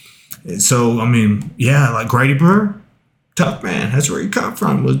Army. So, I mean, yeah, like Grady Brewer, Tough Man. That's where he come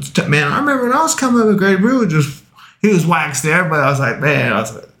from. Man, I remember when I was coming up with Grady Brewer, he was waxed there, but I was like, man,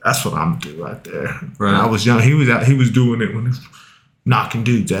 that's what I'm doing right there. Right. When I was young, he was doing it when he was knocking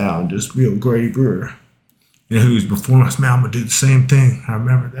dudes out, and just Grady Brewer. Who was before us, man, I'm going to do the same thing. I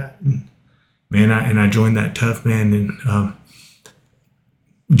remember that. And, man, I joined that Tough Man, and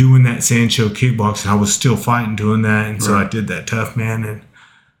doing that Sancho kickboxing, I was still fighting doing that, and so I did that Tough Man, and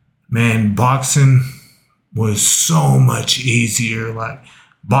man, boxing was so much easier. Like,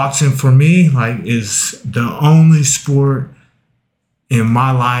 boxing for me, like, is the only sport in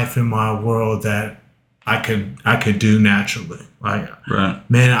my life, in my world, that I could do naturally. Like, right.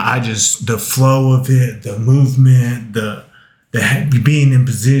 Man, the flow of it, the movement, the being in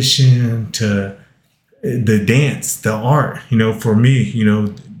position, to the dance, the art, for me,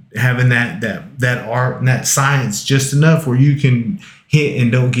 having that art and that science just enough where you can hit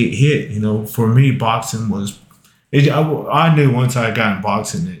and don't get hit. For me, boxing was, I knew once I got in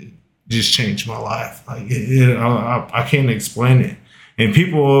boxing, it just changed my life. Like, I can't explain it. And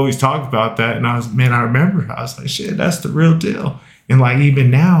people always talk about that, and I remember, I was like, shit, that's the real deal. And like, even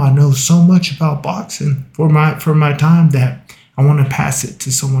now, I know so much about boxing for my time that I want to pass it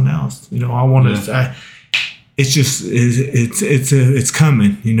to someone else. I want to, it's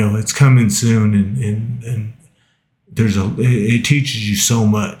coming. It's coming soon, and it teaches you so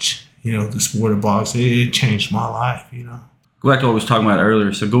much. The sport of boxing, it changed my life. Go back to what we was talking about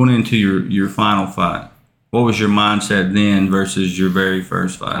earlier. So going into your final fight, what was your mindset then versus your very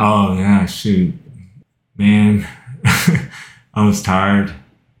first fight? Oh yeah, shoot, man, I was tired.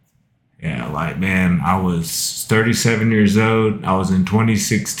 Yeah, I was 37 years old. I was in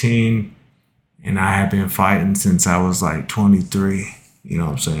 2016, and I had been fighting since I was 23. You know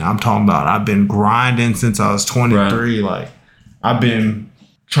what I'm saying? I'm talking about I've been grinding since I was 23. Right. I've been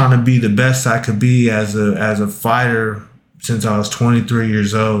trying to be the best I could be as a fighter since I was 23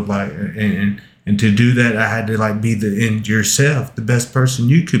 years old. And to do that, I had to be yourself, the best person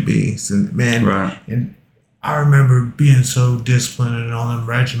you could be. So, man, right. And I remember being so disciplined and all them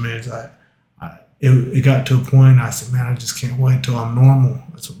regimens. It got to a point I said, man, I just can't wait till I'm normal.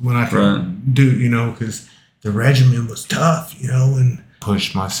 That's when I can do, because the regimen was tough, and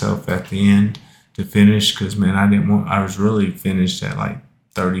pushed myself at the end to finish because, man, I was really finished at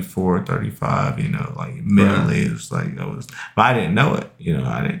 34, 35, mentally it was but I didn't know it,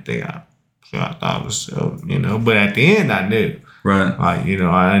 I didn't think I thought it was so, but at the end I knew. Right.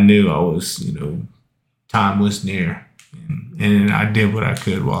 I knew I was, time was near. And I did what I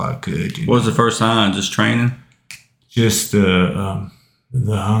could while I could. What was the first sign? Just training? Just the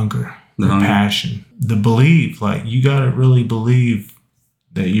hunger, the passion, the belief. You got to really believe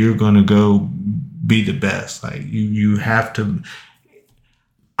that you're going to go be the best. You have to.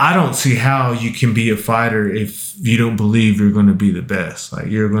 I don't see how you can be a fighter if you don't believe you're going to be the best.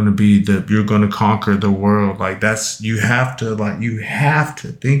 You're going to conquer the world. You have to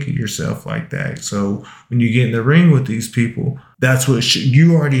think of yourself like that. So when you get in the ring with these people, that's what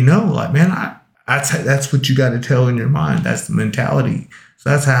you already know. That's what you got to tell in your mind. That's the mentality. So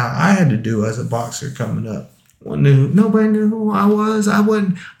that's how I had to do as a boxer coming up. Nobody knew who I was. I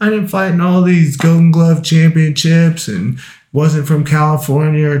didn't fight in all these Golden Glove championships and wasn't from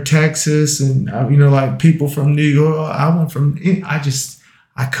California or Texas and, people from New York. I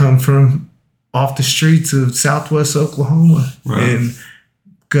come from off the streets of Southwest Oklahoma. Right. And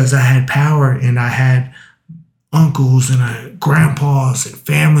because I had power and I had uncles and grandpas and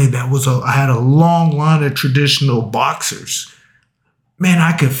family I had a long line of traditional boxers. Man,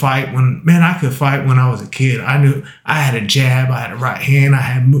 I could fight when I was a kid. I knew I had a jab, I had a right hand, I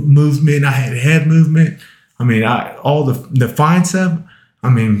had movement, I had head movement. All the fine stuff, I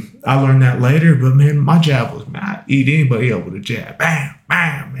learned that later, but man, my jab was, man, I'd eat anybody up with a jab. Bam,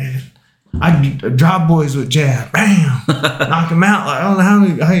 bam, man. I'd drop boys with jab, bam. Knock them out. I don't know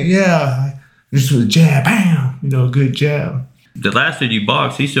how just with a jab, bam. Good jab. The last dude you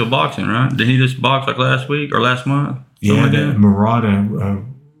boxed, he's still boxing, right? Did he just box last week or last month? Yeah, Murata,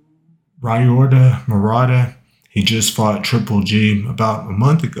 Murata. He just fought Triple G about a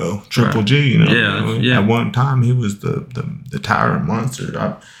month ago. Triple G, Yeah. At one time, he was the tyrant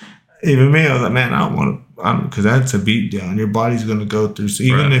monster. Even me, I was like, man, I don't want to, because that's a beatdown. Your body's going to go through. So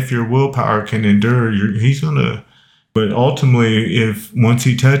even if your willpower can endure, he's going to. But ultimately, once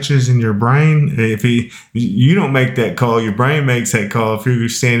he touches in your brain, you don't make that call. Your brain makes that call if you're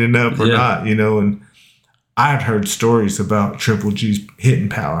standing up or not. And I've heard stories about Triple G's hitting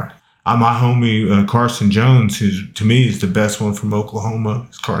power. My homie Carson Jones, who to me is the best one from Oklahoma,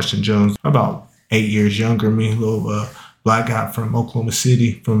 is Carson Jones. About 8 years younger than me, a little black guy from Oklahoma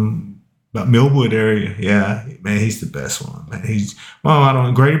City, from about Millwood area. Yeah, man, he's the best one.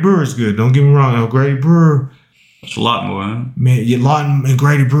 Man, Grady Brewer's good. Don't get me wrong. Grady Brewer. It's a lot more, huh? Man, Lawton and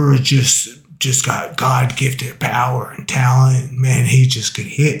Grady Brewer just got God-gifted power and talent. Man, he just could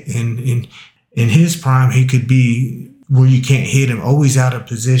hit. And in his prime, he could be where you can't hit him, always out of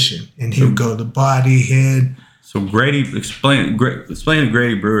position. And he would go the body, head. So explain to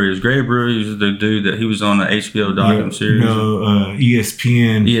Grady Brewer. Is Grady Brewer the dude that he was on the HBO documentary series? No,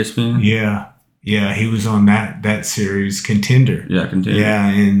 ESPN. ESPN? Yeah, he was on that series, Contender. Yeah, Contender. Yeah,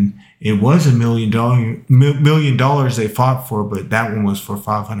 and it was $1 million they fought for, but that one was for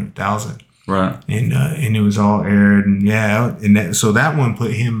 $500,000. Right. And it was all aired, and so that one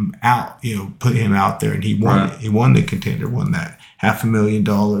put him out, there, and he won it. He won the Contender, won that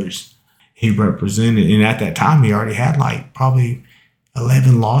 $500,000 he represented, and at that time he already had probably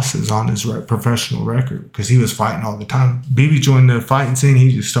 11 losses on his professional record because he was fighting all the time. BB joined the fighting scene.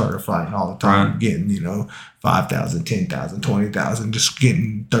 He just started fighting all the time, getting 5,000, 10,000, 20,000, just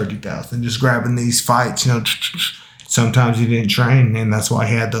getting 30,000, just grabbing these fights. Sometimes he didn't train, and that's why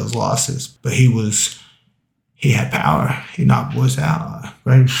he had those losses. But he had power. He knocked boys out.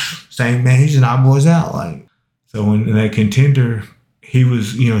 Right? Same man, he just knocked boys out. So when that Contender, he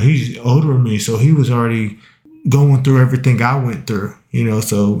was, he's older than me, so he was already going through everything I went through,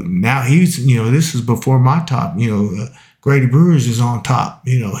 so now he's, this is before my top, Grady Brewers is on top,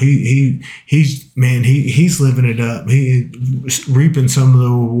 he's living it up. He's reaping some of the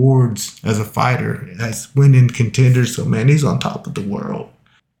rewards as a fighter, as winning contenders. So man, he's on top of the world.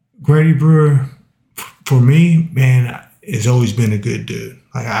 Grady Brewer, for me, man, has always been a good dude.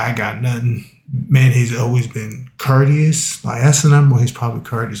 Like, I got nothing. Man, he's always been courteous. Like, that's the number one. He's probably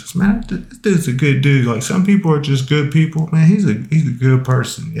courteous. Man, this dude's a good dude. Like, some people are just good people. Man, he's a good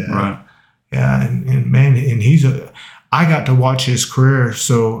person. Yeah. Right. Yeah, and man, and I got to watch his career,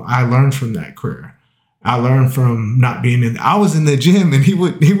 so I learned from that career. I learned from not being I was in the gym, and he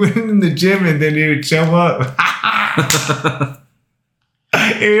went in the gym, and then he would show up.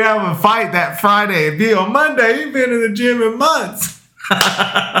 He'd have a fight that Friday. It'd be on Monday. He'd been in the gym in months.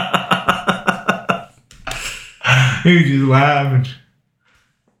 He was just laughing.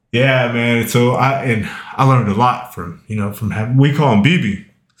 Yeah, man. So I learned a lot from having, we call him BB.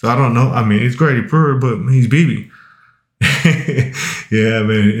 So I don't know. I mean, it's Grady Brewer, but he's BB. Yeah,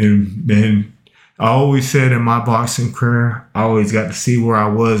 man. And man, I always said in my boxing career, I always got to see where I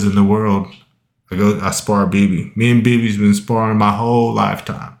was in the world. I spar BB. Me and BB's been sparring my whole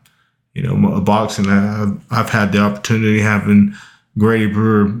lifetime. Boxing, I've had the opportunity having Grady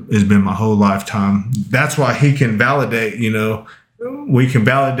Brewer has been my whole lifetime. That's why he can validate, we can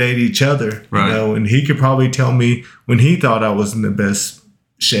validate each other, right. And he could probably tell me when he thought I was in the best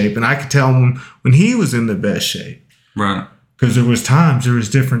shape, and I could tell him when he was in the best shape. Right. Because there was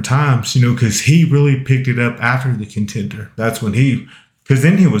different times, because he really picked it up after the contender. That's when because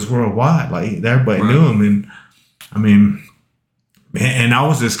then he was worldwide. Like, everybody knew him. And I mean, and I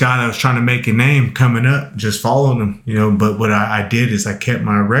was this guy that was trying to make a name coming up, just following him, but what I did is I kept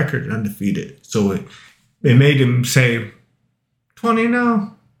my record undefeated. So it made him say,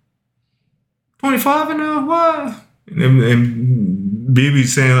 20-0, 25-0, what? And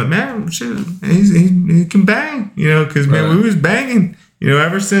BB's saying, like, man, shit, he can bang, because, man, we was banging,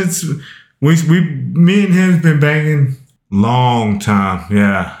 ever since me and him has been banging long time.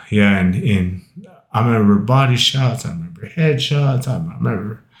 Yeah. And I remember body shots. I remember head shots. I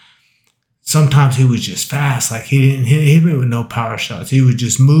remember sometimes he was just fast. Like, he didn't hit me with no power shots. He was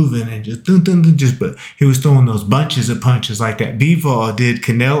just moving and just but he was throwing those bunches of punches like that Bivol did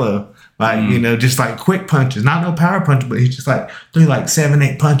Canelo. Like, just like quick punches, not no power punches, but he just like threw like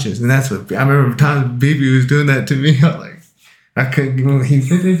 7-8 punches. And that's what I remember times BB was doing that to me. I was like, I couldn't give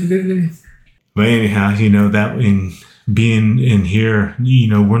him. But anyhow, that in being in here,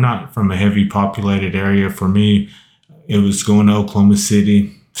 we're not from a heavy populated area. For me, it was going to Oklahoma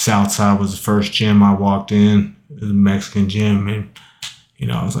City. Southside was the first gym I walked in. It was a Mexican gym. And,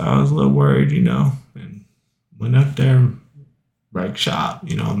 I was a little worried, and went up there, break shop,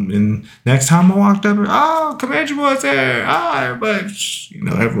 and next time I walked up, Comanche Boy's there. Everybody,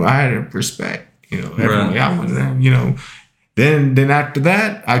 everyone, I had respect, everyone, I went there, Then after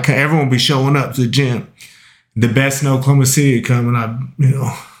that, everyone be showing up to the gym. The best in Oklahoma City coming,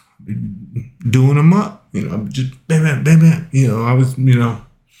 doing them up, just bam, bam, bam, bam. I was,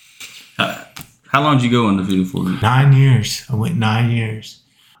 How long did you go undefeated for? 9 years. I went 9 years.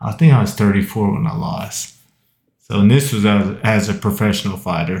 I think I was 34 when I lost. So, and this was as a professional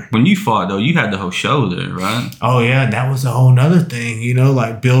fighter. When you fought, though, you had the whole show there, right? Oh, yeah. That was a whole nother thing,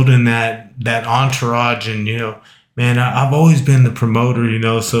 like building that entourage. And, man, I've always been the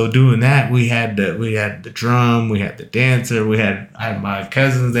promoter, so doing that, we had the drum, we had the dancer, I had my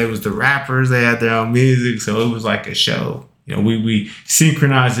cousins, they was the rappers, they had their own music. So it was like a show. We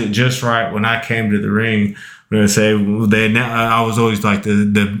synchronized it just right when I came to the ring. We're going to say, I was always like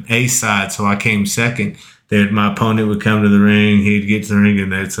the A side, so I came second. My opponent would come to the ring, he'd get to the ring,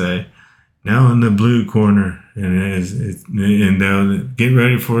 and they'd say, now in the blue corner, and they'll get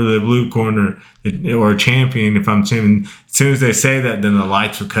ready for the blue corner, or champion. If I'm champion, as soon as they say that, then the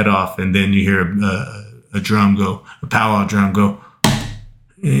lights will cut off, and then you hear a drum go, a powwow drum go,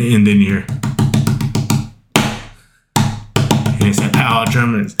 and then you hear, and it's a powwow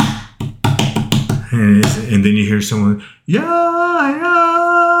drum, and then you hear someone, and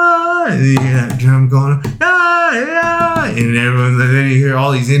then you hear that drum going, and then you hear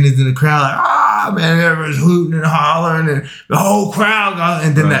all these Indians in the crowd, like, man, everyone's hooting and hollering, and the whole crowd goes,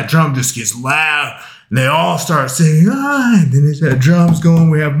 and then that drum just gets loud, and they all start singing, and then that drum's going,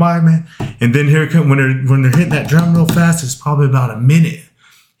 we have my man, and then here come when they're hitting that drum real fast, it's probably about a minute,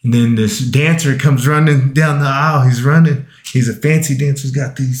 and then this dancer comes running down the aisle. He's running. He's a fancy dancer. He's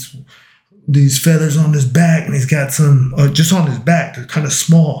got these feathers on his back, and he's got some just on his back. They're kind of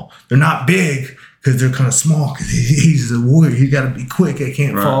small. They're not big because they're kind of small. Because he's a warrior, he got to be quick. He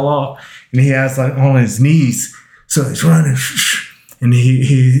can't fall off, and he has like on his knees, so he's running, and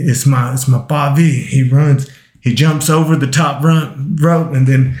it's my Bobby. He runs. He jumps over the top rope, and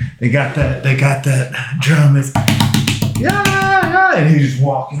then they got that drum. It's and he's just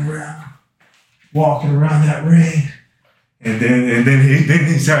walking around that ring, and then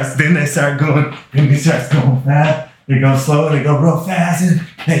they start going fast. They go slow, they go real fast, and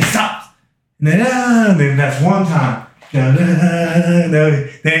then he stops, and then that's one time.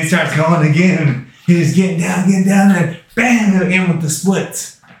 Then he starts going again. He's getting down, and bam, again with the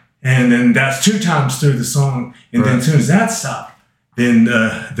splits. And then that's 2 times through the song. And then as soon as that stopped, then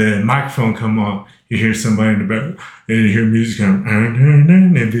the microphone come on. You hear somebody in the back, and you hear music come,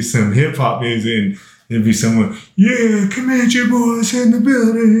 and there'd be some hip hop music, and there'd be someone, yeah, Comanche Boys in the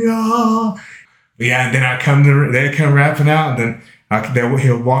building, y'all. Yeah, and then they come rapping out, and then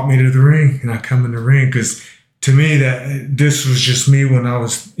he'll walk me to the ring, and I come in the ring, because to me, that this was just me when I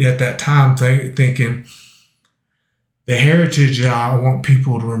was at that time thinking, the heritage, I want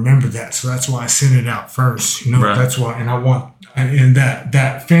people to remember that. So that's why I sent it out first. That's why. And I want, and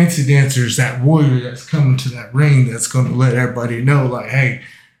that fancy dancer is that warrior that's coming to that ring that's going to let everybody know, like, hey,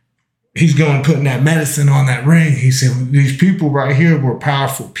 he's going to put that medicine on that ring. He said, these people right here were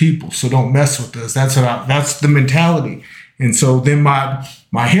powerful people, so don't mess with us. That's the mentality. And so then my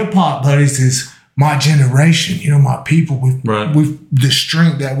hip hop buddies is my generation, my people with the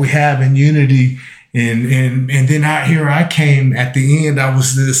strength that we have in unity. And then I came at the end. I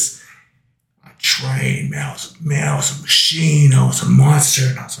was trained, man. I was a machine. I was a monster.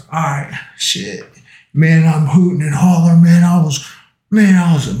 And I was like, all right, shit, man. I'm hooting and hollering, man.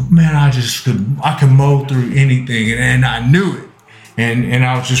 I could mow through anything, and I knew it. And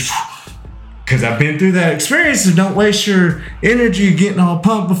I was just, because I've been through that experience. So don't waste your energy getting all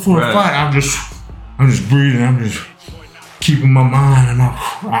pumped before a fight. I'm just breathing. I'm just keeping my mind, and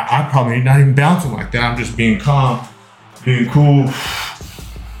I probably not even bouncing like that. I'm just being calm, being cool,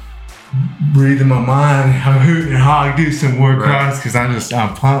 breathing my mind. I'm hooting and hollering, do some war cries because I'm pumped,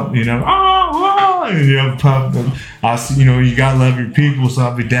 I'm pumped. And you gotta love your people, so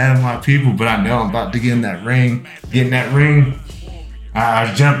I'll be dabbing my people. But I know I'm about to get in that ring.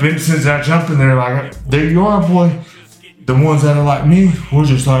 I jump in. Since I jump in there, like, there you are, boy. The ones that are like me,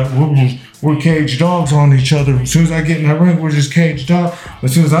 we're caged dogs on each other. As soon as I get in that ring, we're just caged dogs.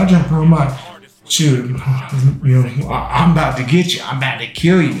 As soon as I jump in, I'm like, shoot, I'm about to get you. I'm about to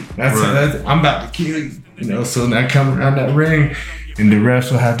kill you. I'm about to kill you. So when I come around that ring, and the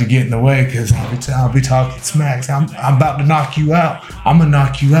refs will have to get in the way because I'll be talking smacks. I'm about to knock you out. I'm gonna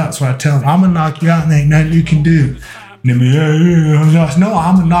knock you out. So I tell them, I'm gonna knock you out, and there ain't nothing you can do. And they be, yeah. No,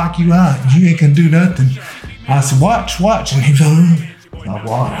 I'm gonna knock you out. You ain't gonna do nothing. I said, watch. And he was like, I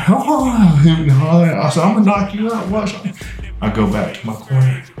watch. I said, I'm gonna knock you out. Watch. I go back to my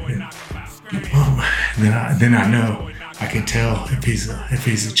corner. Then I know. I can tell if he's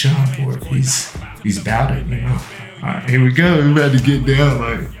a chump or if he's about it. All right, here we go. We're about to get down.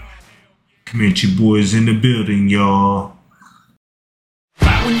 Like, Comanche Boys in the building, y'all.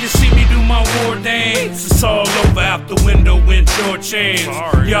 When you see me do my war dance, it's all over out the window in your chance.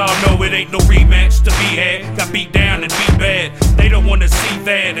 Y'all know it ain't no rematch to be had. Got beat down and beat bad. They don't wanna see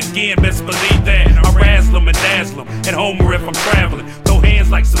that again, best believe that. I razzle them and dazzle them. At home or if I'm traveling, throw hands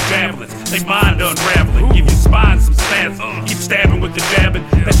like some javelins. They mind unraveling, give your spine some stabs. Keep stabbing with the jabbing.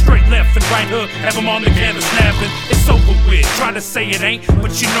 That straight left and right hook, have them on together snapping. It's over with, try to say it ain't,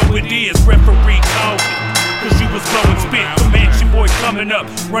 but you know it is. Referee called it. Cause you was blowing spit, Comanche Boy coming up,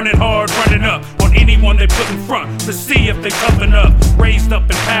 running hard, running up on anyone they put in front to see if they coming up. Raised up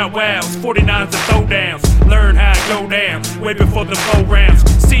in powwows, 49s and throwdowns. Learn how to go down, way before the 4 rounds.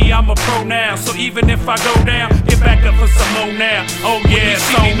 See, I'm a pro now, so even if I go down, get back up for some more now. Oh yeah,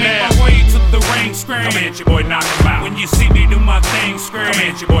 so now. My way to the ring, scream. Comanche Boy, knock him out. When you see me do my thing, scream.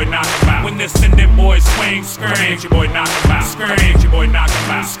 Comanche Boy, knock him out. When the Ascendant Boys swing, scream. Comanche Boy, knock him out. Comanche Boy, knock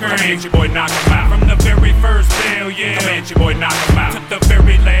him out. Comanche Boy, knock him out. From the very first bell, yeah. Comanche Boy, knock him out. To the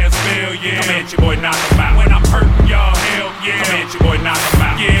very last.